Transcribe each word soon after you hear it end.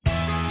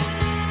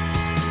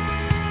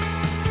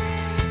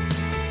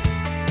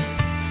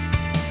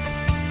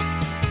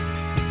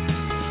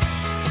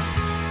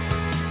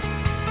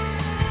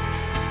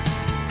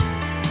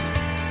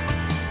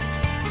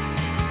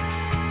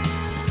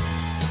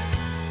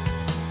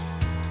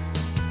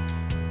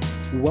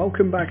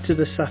Welcome back to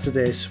the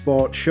Saturday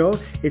Sports Show.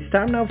 It's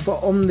time now for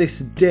On This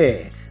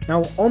Day.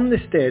 Now, on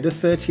this day, the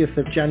 30th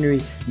of January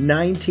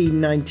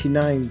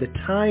 1999, The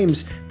Times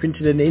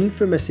printed an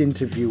infamous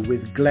interview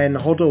with Glenn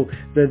Hoddle,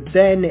 the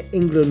then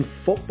England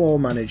football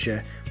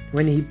manager,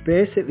 when he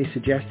basically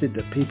suggested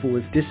that people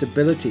with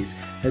disabilities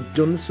had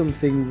done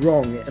something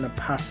wrong in a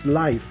past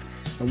life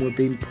and were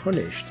being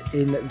punished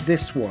in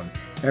this one.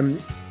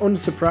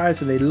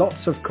 Unsurprisingly,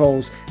 lots of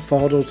calls for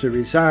Hoddle to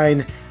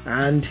resign,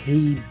 and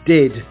he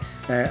did.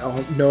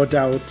 No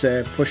doubt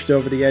pushed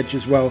over the edge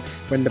as well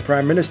when the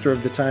Prime Minister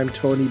of the time,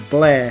 Tony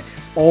Blair,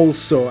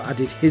 also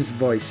added his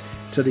voice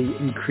to the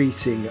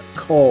increasing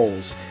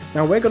calls.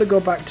 Now we're going to go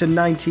back to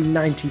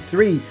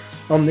 1993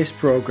 on this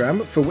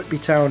programme for Whitby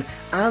Town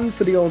and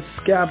for the old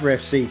Scarborough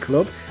FC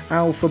club.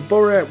 Now for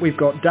Borough we've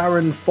got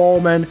Darren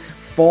Foreman,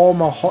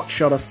 former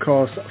hotshot of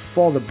course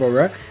for the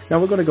Borough. Now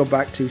we're going to go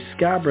back to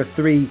Scarborough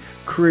 3,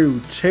 Crew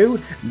 2.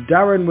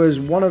 Darren was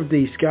one of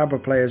the Scarborough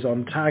players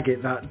on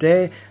target that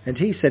day, and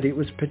he said it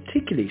was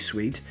particularly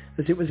sweet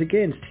as it was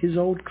against his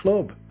old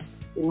club.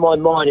 In my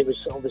mind it was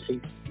obviously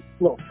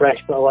not fresh,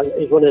 but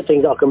it's one of the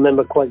things that I can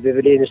remember quite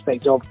vividly in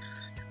respect of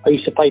I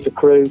used to play for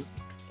Crew.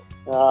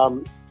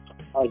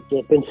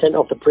 I'd been sent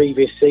off the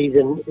previous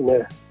season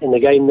in the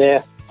game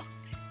there.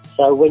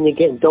 So when you're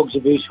getting dogs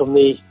abuse from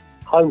the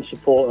home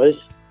supporters,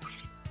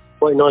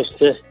 quite nice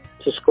to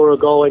score a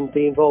goal and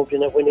be involved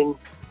in a winning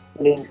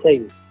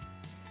team.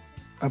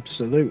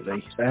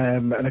 Absolutely.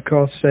 And of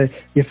course,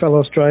 your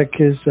fellow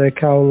strikers,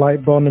 Carl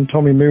Lightbourne and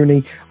Tommy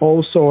Mooney,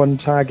 also on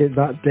target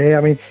that day.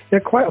 I mean, they're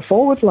quite a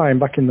forward line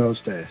back in those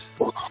days.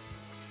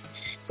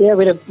 Yeah,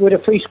 we were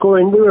a free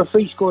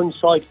scoring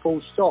side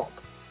full stop.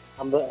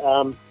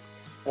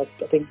 I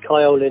think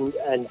Kyle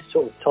and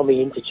sort of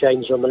Tommy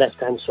interchanged on the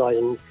left-hand side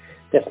and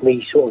left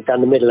me sort of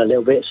down the middle a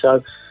little bit.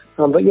 So,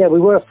 but yeah, we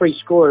were a free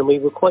scorer and we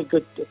were quite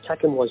good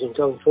attacking-wise and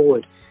going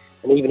forward.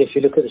 And even if you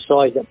look at the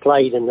sides that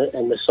played and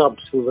the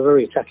subs, we were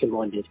very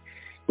attacking-minded.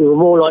 We were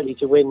more likely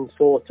to win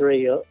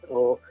 4-3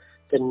 or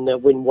than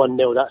win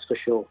 1-0, that's for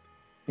sure.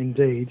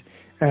 Indeed.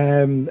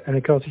 And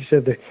of course, he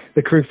said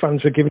the Crew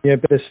fans were giving you a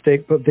bit of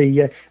stick, but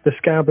the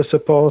Scarborough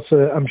support,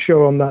 I'm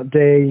sure on that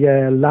day,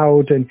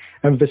 loud and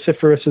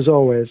vociferous as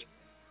always.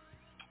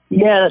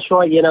 Yeah, that's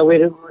right. You know,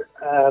 we had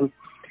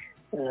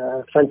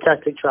a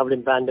fantastic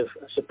travelling band of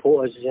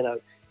supporters. You know,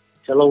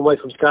 it's a long way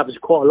from Scarborough. There's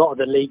quite a lot of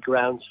the league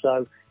grounds,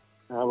 so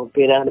we're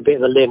being out on a bit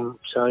of a limb.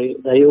 So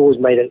they always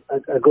made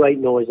a great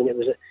noise, and it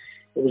was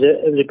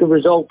a good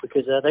result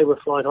because they were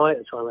flying high at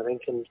the time, I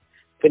think, and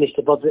finished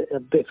above it a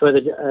bit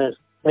further.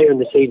 Later in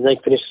the season, they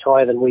finished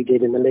higher than we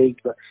did in the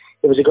league, but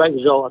it was a great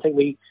result. I think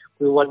we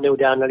were 1-0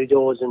 down early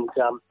doors and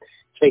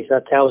chased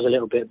our tails a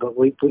little bit, but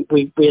we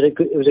had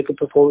it was a good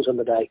performance on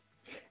the day.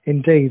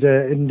 Indeed,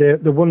 and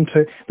the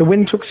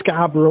win took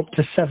Scarborough up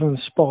to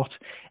 7th spot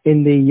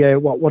in the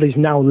what is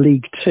now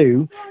League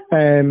Two.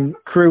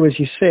 Crew, as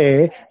you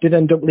say, did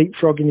end up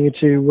leapfrogging you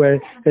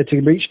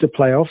to reach the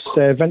playoffs,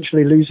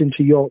 eventually losing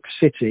to York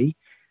City.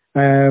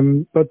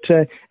 But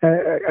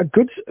a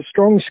good,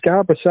 strong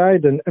Scarborough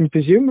side, and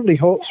presumably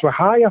hopes were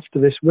high after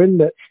this win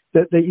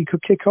that you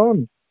could kick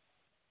on.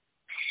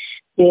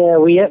 Yeah,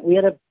 we had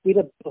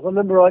if I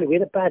remember rightly, we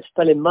had a bad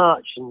spell in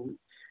March, and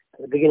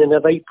at the beginning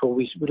of April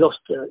we lost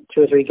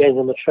 2 or 3 games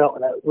on the trot,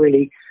 and that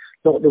really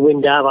knocked the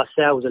wind out of our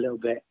sails a little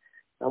bit.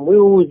 And we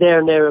were always there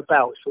and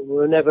thereabouts, but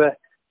we never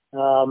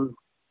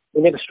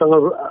strung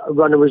a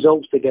run of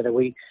results together.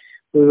 We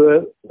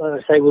were,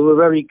 like I say, we were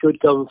very good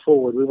going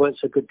forward. We weren't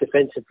so good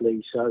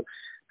defensively. So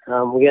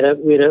we had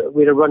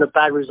a run of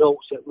bad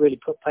results that really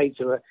put paid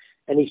to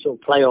any sort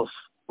of playoff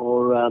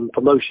or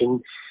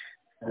promotion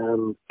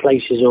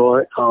places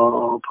or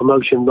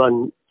promotion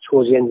run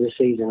towards the end of the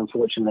season,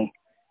 unfortunately.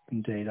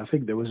 Indeed, I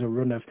think there was a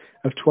run of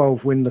 12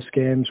 winless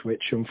games,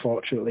 which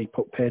unfortunately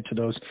put paid to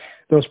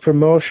those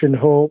promotion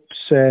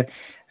hopes.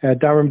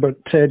 Darren, but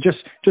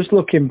just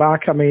looking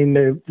back, I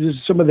mean,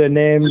 some of the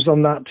names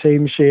on that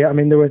team sheet, I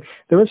mean, there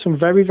were some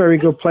very, very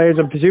good players,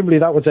 and presumably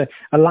that was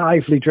a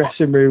lively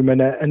dressing room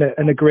and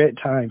a great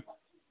time.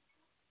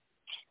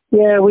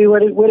 Yeah, we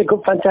had a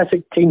good,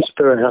 fantastic team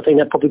spirit. I think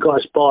that probably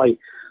got us by.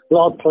 A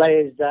lot of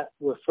players that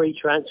were free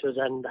transfers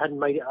and hadn't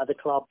made it at other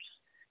clubs.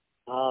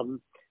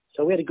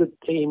 So we had a good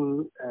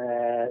team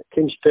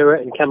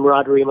spirit and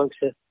camaraderie amongst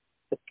the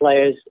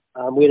players.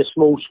 We had a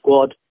small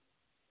squad.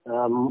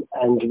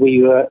 And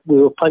we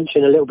were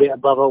punching a little bit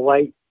above our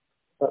weight,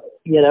 but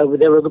you know,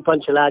 there were a good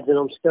bunch of lads, and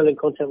I'm still in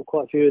contact with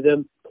quite a few of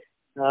them.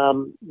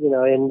 You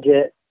know, and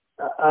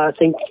I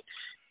think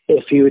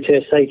if you were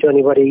to say to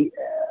anybody,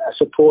 a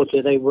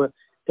supporter, they were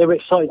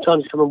exciting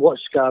times to come and watch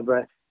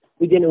Scarborough.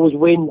 We didn't always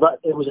win, but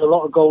there was a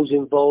lot of goals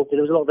involved, and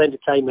there was a lot of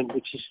entertainment,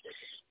 which is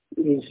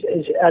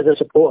as a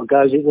supporter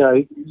goes, you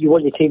know, you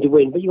want your team to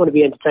win, but you want to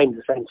be entertained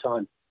at the same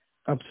time.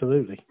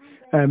 Absolutely.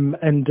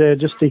 And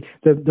just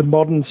the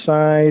modern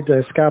side,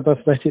 Scarborough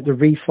Athletic, the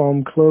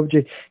Reform Club, do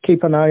you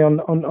keep an eye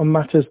on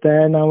matters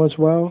there now as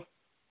well?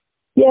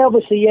 Yeah,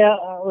 obviously, yeah.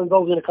 I'm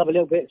involved in a club a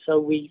little bit, so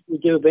we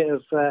do a bit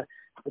of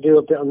do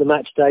a bit on the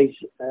match days,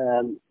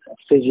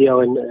 physio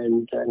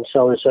and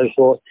so on and so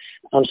forth.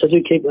 So I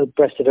do keep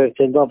abreast of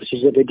everything. But obviously,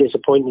 it's a bit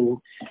disappointing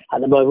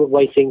at the moment the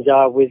way things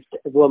are with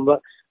everyone,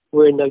 but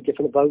we're in no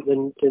different boat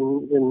than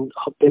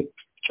big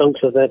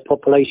chunks of their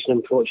population,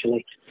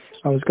 unfortunately.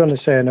 I was going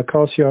to say, and of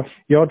course,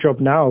 your job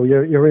now,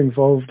 you're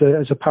involved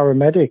as a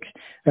paramedic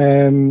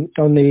on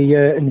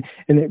the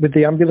with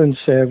the ambulance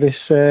service.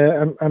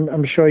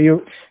 I'm sure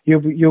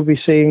you'll be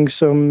seeing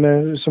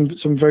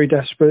some very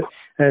desperate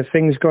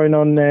things going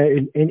on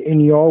in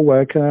your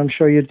work, and I'm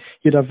sure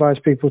you'd advise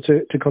people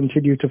to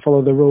continue to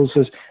follow the rules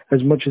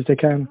as much as they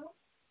can.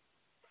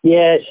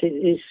 Yes,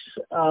 it's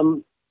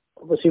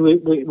obviously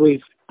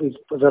we've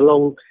for a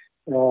long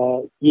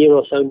year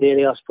or so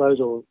nearly, I suppose,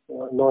 or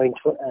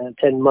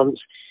 10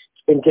 months.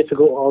 It's been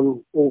difficult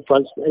on all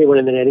fronts. Anyone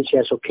in the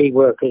NHS or key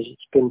workers,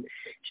 it's been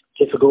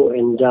difficult,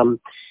 and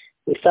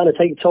it's starting to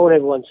take a toll on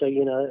everyone. So,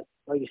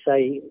 like you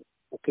say,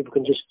 people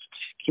can just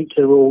keep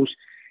to the rules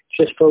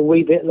just for a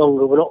wee bit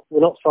longer.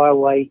 We're not far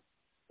away.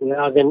 We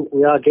are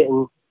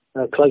getting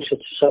closer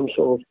to some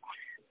sort of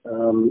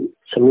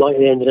some light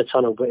at the end of the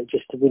tunnel, but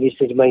we just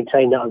need to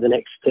maintain that over the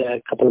next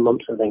couple of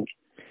months, I think.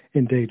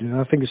 Indeed, and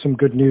I think there's some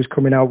good news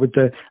coming out with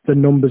the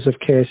numbers of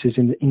cases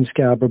in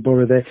Scarborough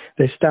Borough.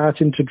 They're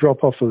starting to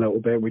drop off a little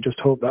bit. We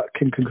just hope that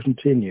can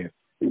continue.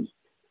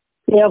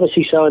 Yeah,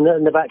 obviously so,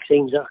 and the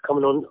vaccines that are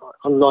coming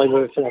online.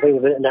 I think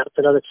we've announced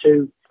another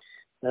 2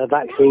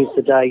 vaccines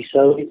today,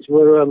 so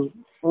we're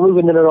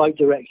moving in the right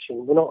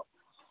direction. We're not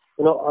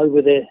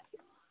over the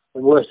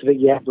worst of it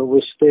yet, but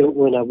we're still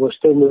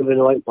moving in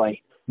the right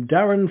way.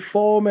 Darren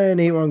Foreman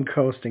here on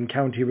Coast and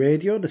County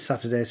Radio, the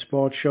Saturday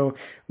Sports Show.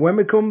 When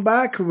we come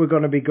back, we're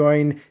going to be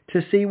going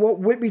to see what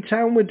Whitby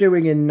Town were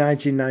doing in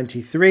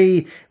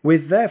 1993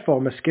 with their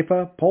former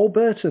skipper, Paul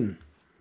Burton.